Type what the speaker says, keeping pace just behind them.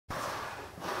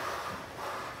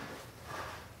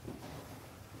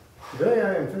Today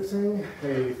I am fixing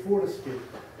a Ford Escape.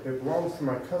 It belongs to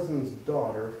my cousin's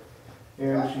daughter,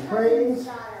 and she claims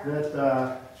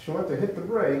that she went to hit the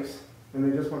brakes and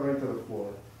they just went right to the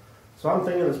floor. So I'm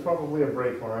thinking it's probably a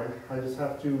brake line. I just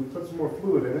have to put some more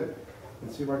fluid in it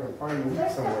and see if I can find a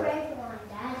leak somewhere. Where's the brake line,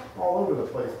 Dad? All over the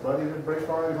place, buddy. There's brake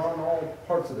lines on all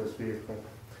parts of this vehicle.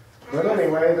 But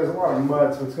anyway, there's a lot of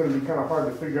mud, so it's going to be kind of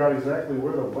hard to figure out exactly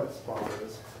where the wet spot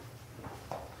is.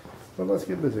 But let's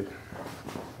get busy.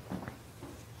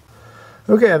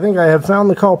 Okay, I think I have found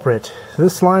the culprit.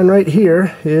 This line right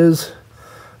here is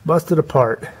busted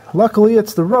apart. Luckily,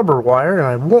 it's the rubber wire, and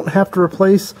I won't have to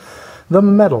replace the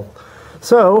metal.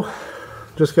 So,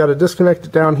 just got to disconnect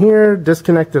it down here,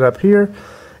 disconnect it up here,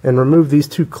 and remove these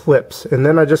two clips. And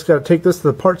then I just got to take this to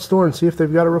the parts store and see if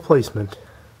they've got a replacement.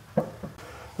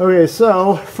 Okay,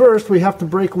 so first we have to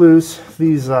break loose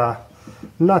these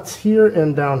nuts here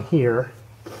and down here.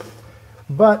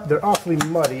 But they're awfully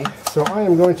muddy, so I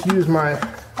am going to use my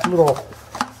little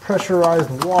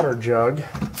pressurized water jug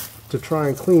to try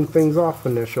and clean things off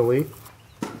initially.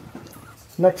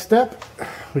 Next step,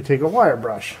 we take a wire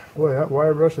brush. Boy, that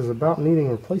wire brush is about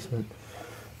needing replacement.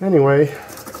 Anyway,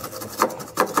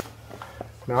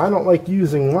 now I don't like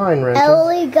using line wrenches. I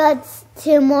only got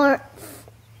 2 more,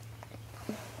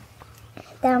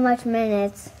 that much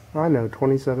minutes. I know,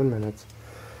 27 minutes.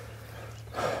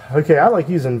 Okay, I like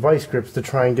using vice grips to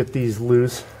try and get these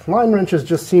loose. Line wrenches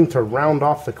just seem to round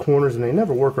off the corners and they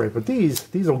never work right, but these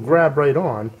will grab right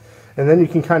on, and then you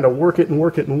can kind of work it and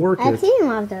work it and work it. I've seen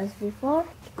one of those before.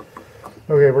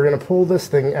 Okay, we're going to pull this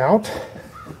thing out. See,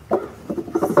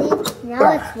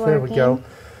 now it's working. There we go.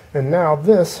 And now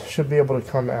this should be able to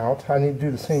come out. I need to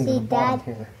do the same to the bottom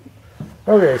here.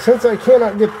 Okay, since I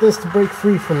cannot get this to break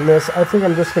free from this, I think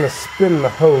I'm just going to spin the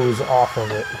hose off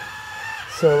of it.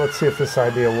 So let's see if this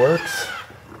idea works.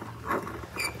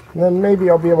 And then maybe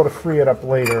I'll be able to free it up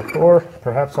later, or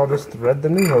perhaps I'll just thread the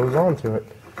new hose onto it.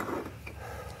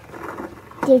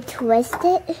 Do you twist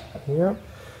it? Yep.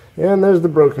 And there's the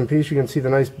broken piece. You can see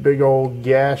the nice big old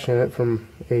gash in it from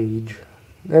age.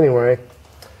 Anyway,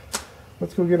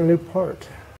 let's go get a new part.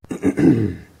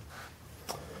 Okay,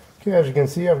 as you can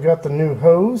see, I've got the new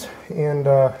hose, and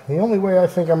the only way I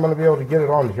think I'm going to be able to get it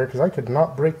onto here, because I could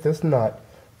not break this nut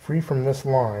free from this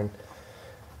line,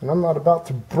 and I'm not about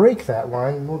to break that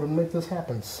line in order to make this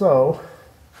happen. So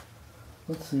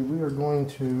let's see, we are going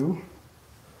to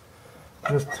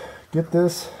just get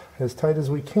this as tight as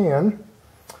we can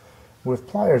with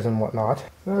pliers and whatnot.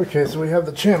 Okay, so we have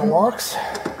the channel locks.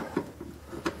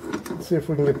 Let's see if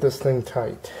we can get this thing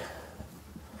tight.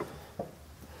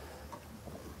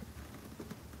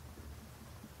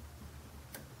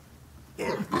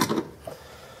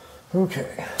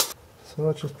 Okay, so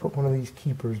let's just put one of these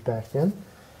keepers back in.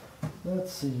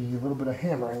 Let's see, a little bit of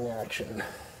hammering action.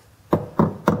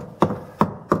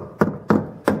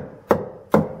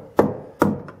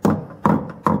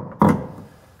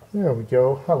 There we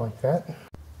go, I like that.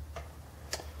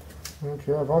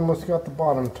 Okay, I've almost got the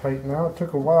bottom tight now. It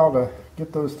took a while to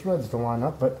get those threads to line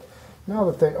up, but now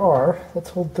that they are,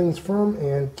 let's hold things firm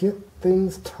and get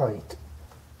things tight.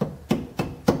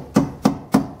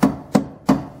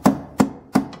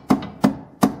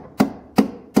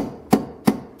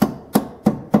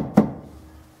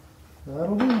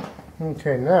 That'll do.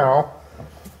 Okay, now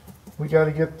we got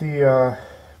to get the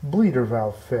bleeder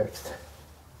valve fixed.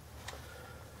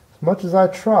 As much as I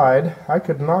tried, I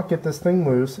could not get this thing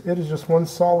loose. It is just one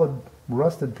solid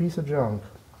rusted piece of junk.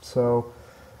 So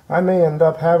I may end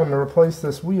up having to replace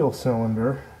this wheel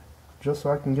cylinder just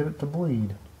so I can get it to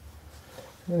bleed.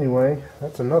 Anyway,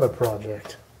 that's another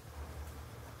project.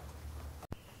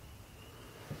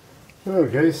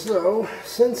 Okay, so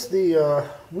since the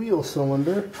wheel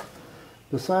cylinder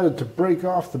decided to break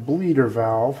off the bleeder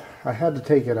valve, I had to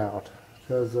take it out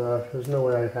because there's no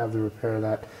way I'd have to repair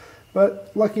that.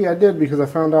 But lucky I did, because I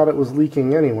found out it was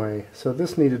leaking anyway, so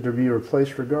this needed to be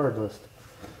replaced regardless.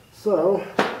 So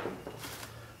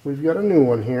we've got a new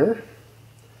one here,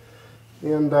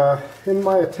 and in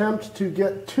my attempt to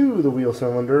get to the wheel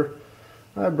cylinder,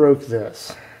 I broke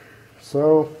this.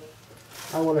 So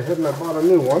I went ahead and I bought a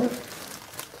new one,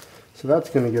 so that's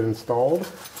going to get installed.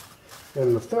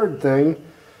 And the third thing,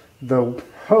 the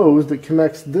hose that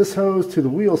connects this hose to the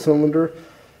wheel cylinder,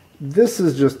 this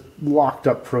is just locked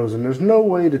up frozen. There's no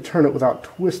way to turn it without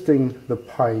twisting the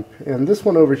pipe. And this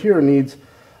one over here needs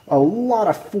a lot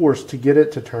of force to get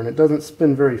it to turn. It doesn't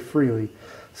spin very freely.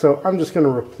 So I'm just going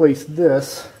to replace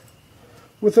this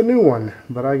with a new one,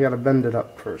 but I got to bend it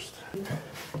up first.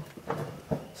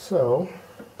 So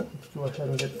let's go ahead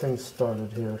and get things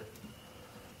started here.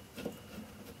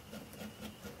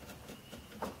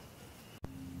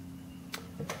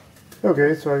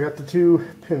 Okay, so I got the 2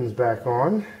 pins back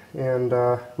on, and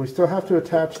we still have to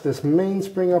attach this main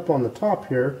spring up on the top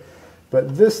here,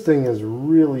 but this thing is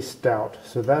really stout,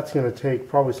 so that's going to take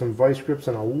probably some vice grips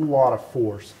and a lot of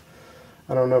force.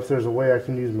 I don't know if there's a way I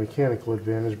can use mechanical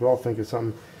advantage, but I'll think of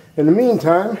something. In the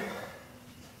meantime,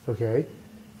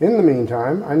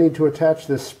 I need to attach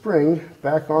this spring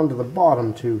back onto the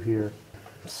bottom 2 here.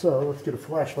 So let's get a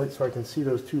flashlight so I can see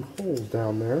those 2 holes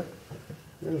down there.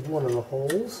 There's one of the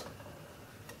holes.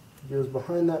 It goes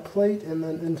behind that plate and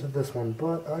then into this one,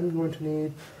 but I'm going to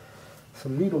need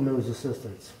some needle nose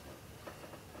assistance.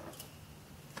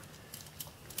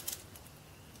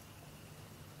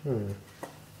 There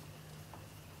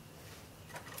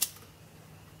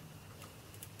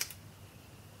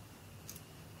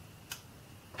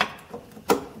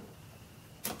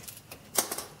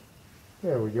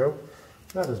we go.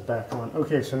 That is back on.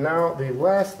 Okay, so now the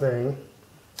last thing,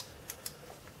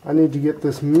 I need to get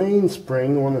this main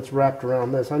spring, the one that's wrapped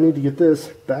around this, I need to get this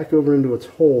back over into its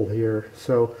hole here.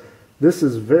 So this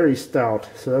is very stout,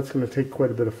 so that's going to take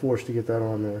quite a bit of force to get that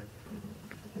on there.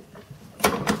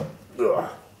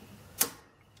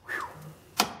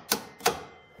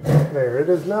 There, it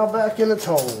is now back in its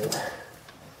hole.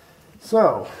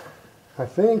 So, I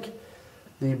think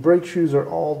the brake shoes are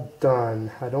all done.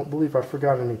 I don't believe I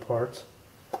forgot any parts.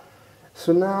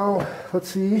 So now, let's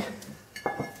see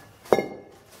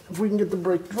if we can get the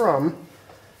brake drum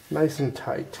nice and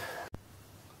tight.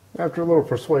 After a little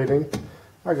persuading,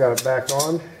 I got it back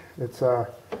on. It's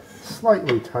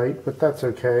slightly tight, but that's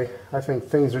okay. I think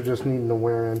things are just needing to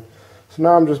wear in. So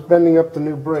now I'm just bending up the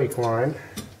new brake line.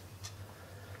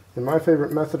 And my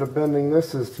favorite method of bending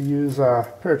this is to use a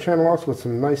pair of channel locks with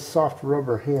some nice soft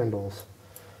rubber handles.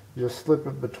 You just slip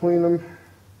it between them,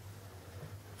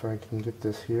 if I can get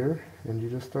this here, and you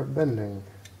just start bending.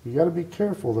 You got to be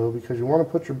careful though, because you want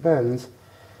to put your bends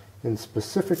in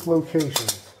specific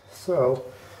locations. So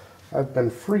I've been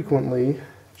frequently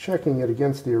checking it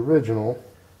against the original.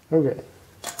 Okay,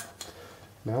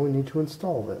 now we need to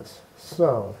install this.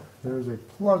 So there's a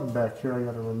plug back here I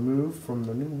got to remove from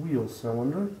the new wheel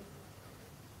cylinder.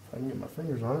 If I can get my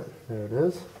fingers on it, there it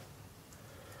is.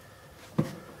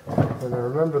 And I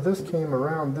remember this came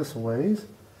around this ways.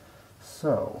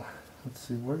 So let's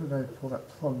see, where did I pull that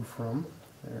plug from?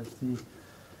 There's the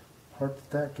part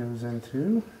that goes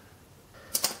into.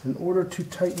 In order to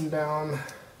tighten down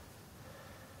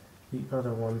the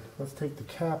other one, let's take the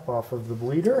cap off of the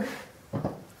bleeder.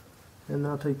 And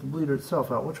now take the bleeder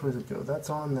itself out. Which way does it go?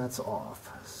 That's on, that's off.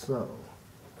 So,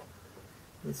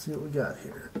 let's see what we got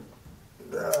here.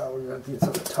 We're going to have to get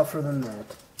something tougher than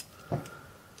that.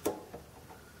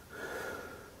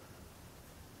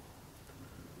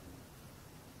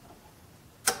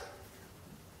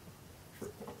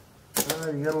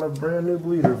 You gotta love brand new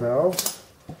bleeder valves.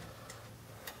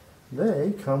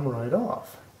 They come right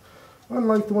off.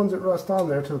 Unlike the ones that rust on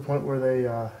there to the point where they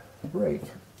break.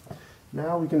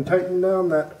 Now we can tighten down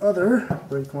that other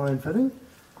brake line fitting.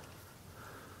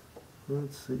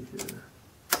 Let's see here.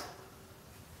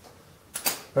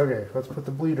 Okay, let's put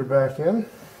the bleeder back in.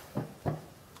 Okay,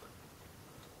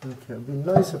 it'd be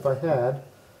nice if I had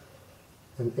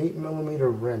an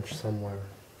 8mm wrench somewhere.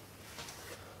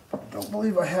 I don't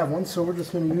believe I have one, so we're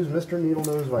just going to use Mr. Needle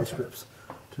Nose vice grips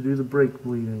to do the brake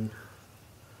bleeding.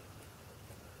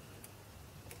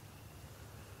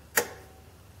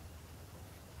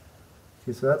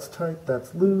 Okay, so that's tight,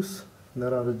 that's loose, and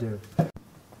that ought to do.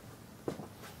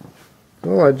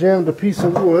 Well, I jammed a piece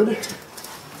of wood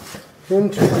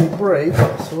into the brake,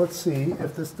 so let's see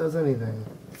if this does anything.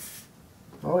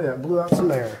 Oh yeah, it blew out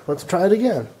some air. Let's try it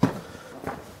again.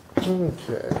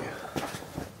 Okay.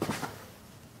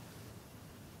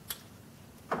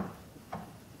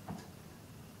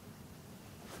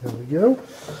 There we go.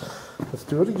 Let's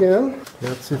do it again.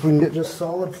 Let's see if we can get just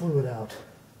solid fluid out.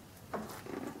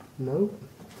 Nope.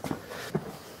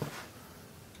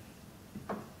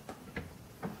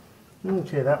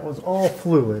 Okay, that was all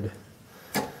fluid.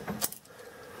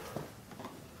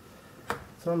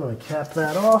 So I'm going to cap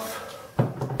that off.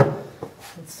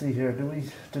 Let's see here, do we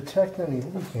detect any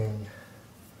leaking?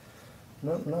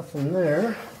 Nope, nothing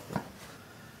there.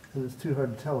 And it's too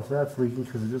hard to tell if that's leaking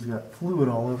because it just got fluid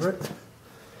all over it.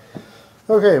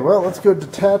 Okay, well, let's go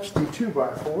detach the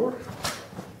 2x4.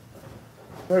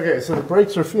 Okay, so the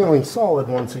brakes are feeling solid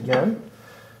once again,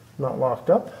 not locked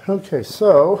up. Okay,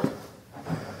 so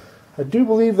I do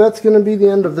believe that's going to be the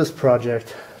end of this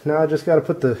project. Now I just got to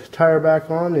put the tire back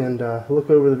on and look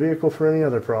over the vehicle for any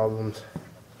other problems.